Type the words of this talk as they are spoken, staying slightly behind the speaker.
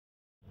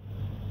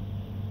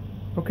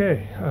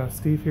Okay,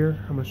 Steve here.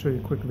 I'm going to show you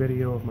a quick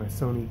video of my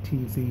Sony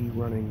TZ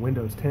running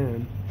Windows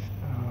 10.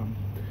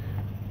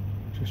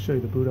 Just show you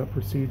the boot up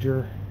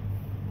procedure,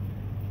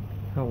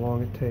 how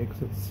long it takes.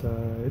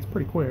 It's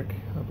pretty quick.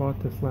 I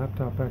bought this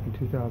laptop back in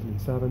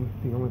 2007.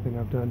 The only thing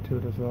I've done to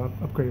it is I've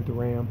upgraded the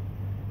RAM,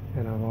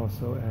 and I've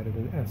also added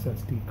an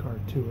SSD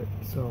card to it.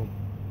 So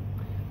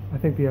I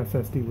think the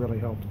SSD really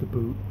helps the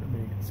boot. I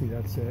mean, you can see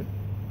that's it.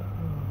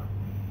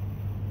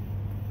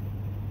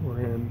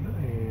 We're in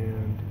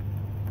and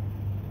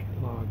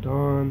get logged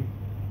on.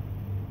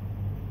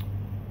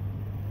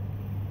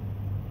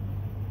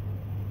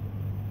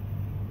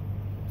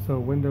 So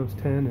Windows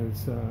 10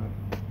 is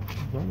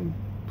running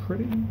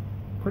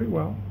pretty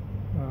well,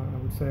 I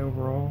would say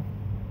overall.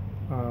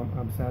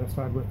 I'm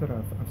satisfied with it.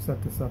 I've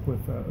set this up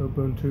with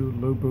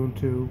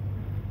Lubuntu.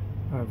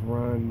 I've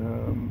run,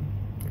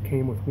 it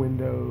came with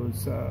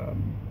Windows,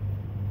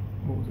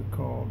 what was it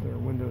called there?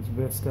 Windows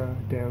Vista.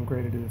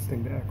 Downgraded this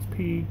thing to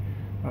XP.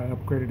 I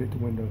upgraded it to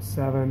Windows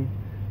 7,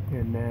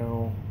 and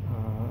now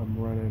I'm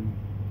running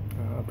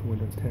up to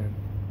Windows 10.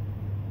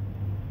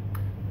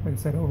 Like I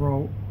said,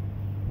 overall,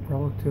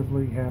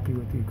 relatively happy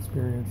with the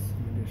experience.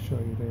 Let me just show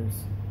you.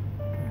 There's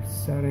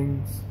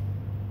settings.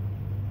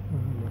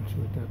 I'm not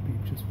sure what that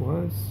beep just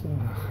was.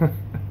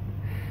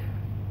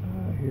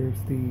 Here's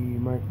the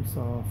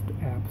Microsoft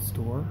App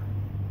Store.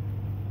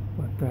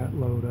 Let that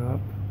load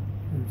up.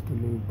 Here's the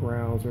new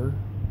browser.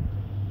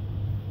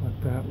 Let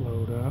that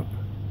load up.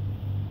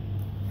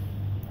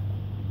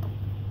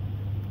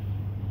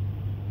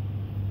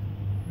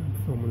 I'm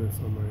filming this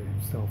on my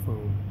cell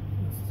phone.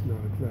 This is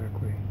not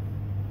exactly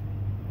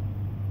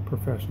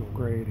professional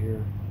grade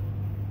here.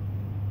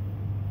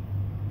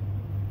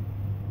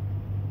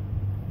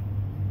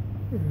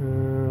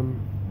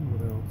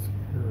 What else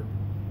here?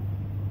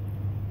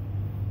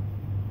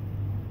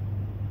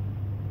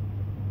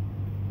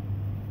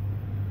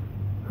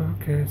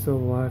 Okay, so the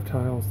live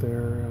tiles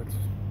there. That's,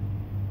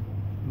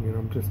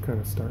 I'm just kind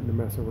of starting to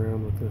mess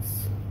around with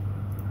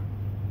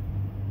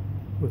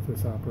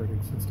this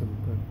operating system,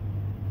 but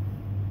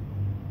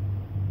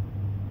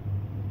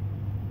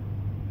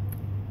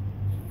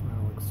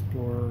File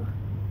Explorer.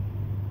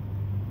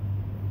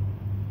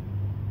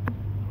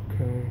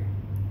 Okay.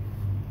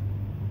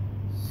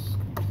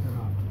 Scoot that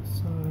off to the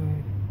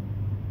side.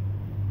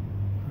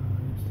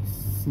 There's the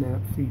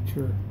snap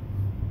feature.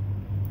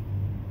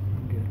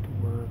 Get it to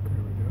work.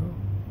 There we go.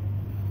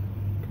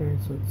 Okay,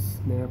 so it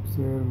snaps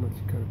in, lets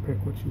you kind of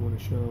pick what you want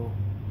to show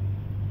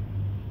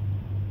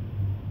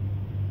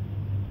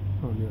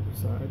on the other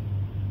side.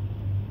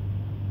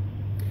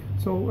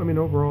 So, I mean,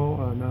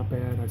 overall, not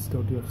bad. I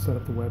still do have to set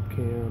up the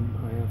webcam.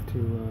 I have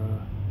to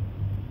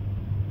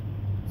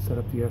set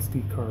up the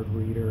SD card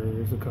reader.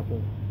 There's a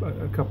couple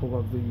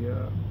of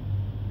the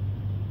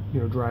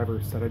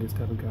drivers that I just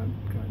haven't gotten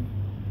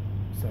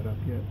set up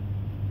yet.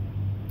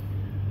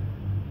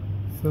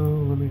 So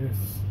let me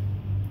just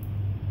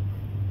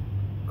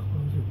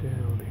close it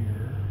down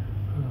here.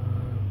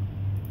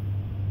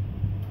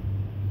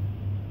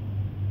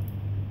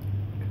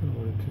 Kind of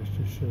wanted to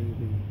just show you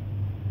the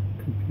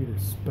computer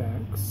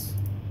specs,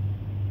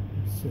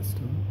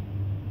 system.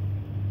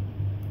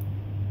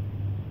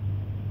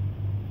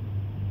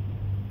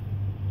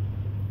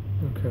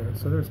 Okay,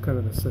 so there's kind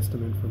of the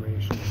system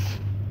information. If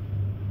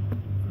I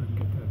can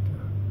get that to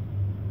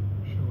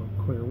show up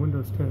clear.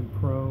 Windows 10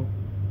 Pro.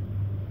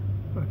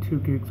 2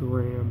 gigs of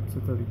RAM. It's a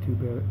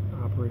 32-bit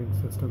operating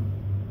system,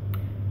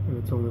 and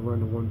it's only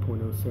run a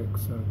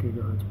 1.06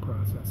 gigahertz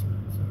processor.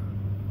 So,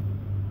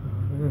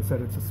 like I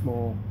said, it's a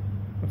small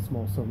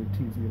Sony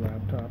TZ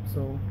laptop,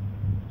 so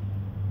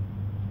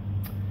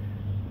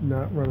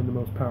not running the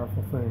most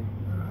powerful thing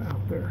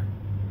out there.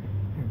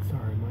 And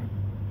sorry,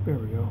 there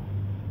we go.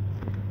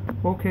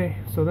 Okay,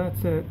 so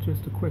that's it.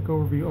 Just a quick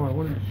overview. Oh, I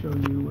wanted to show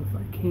you, if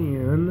I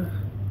can,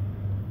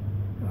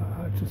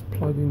 just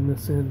plugging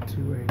this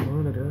into a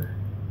monitor.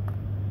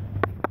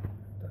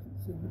 Doesn't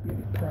seem to be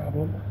any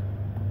problem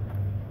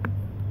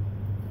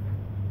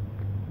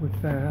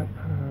with that.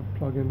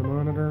 Plug in the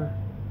monitor,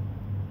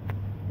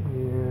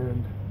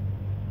 and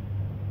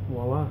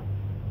voila.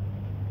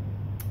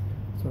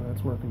 So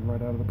that's working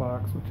right out of the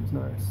box, which is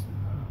nice.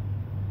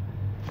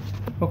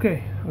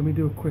 Okay, let me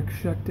do a quick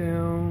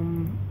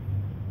shutdown.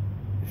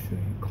 Show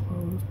you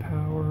close,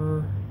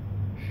 power,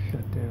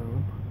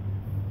 shutdown.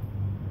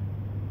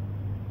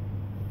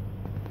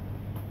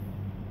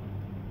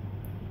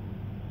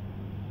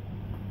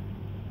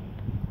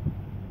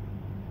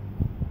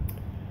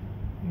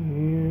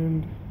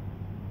 And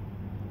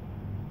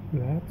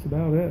that's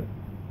about it.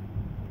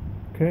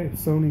 Okay,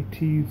 Sony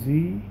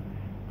TZ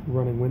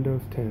running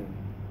Windows 10.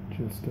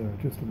 Just a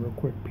real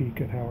quick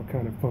peek at how it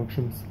kind of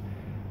functions.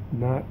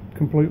 Not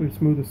completely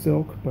smooth as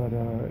silk, but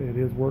it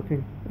is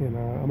working, and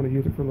I'm going to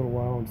use it for a little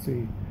while and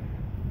see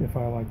if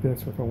I like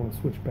this, or if I want to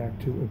switch back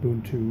to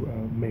Ubuntu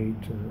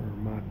Mate or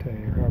Mate,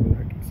 or however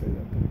I can say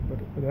that thing.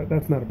 But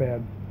that's not a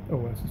bad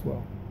OS as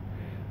well.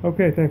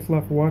 Okay, thanks a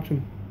lot for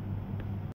watching.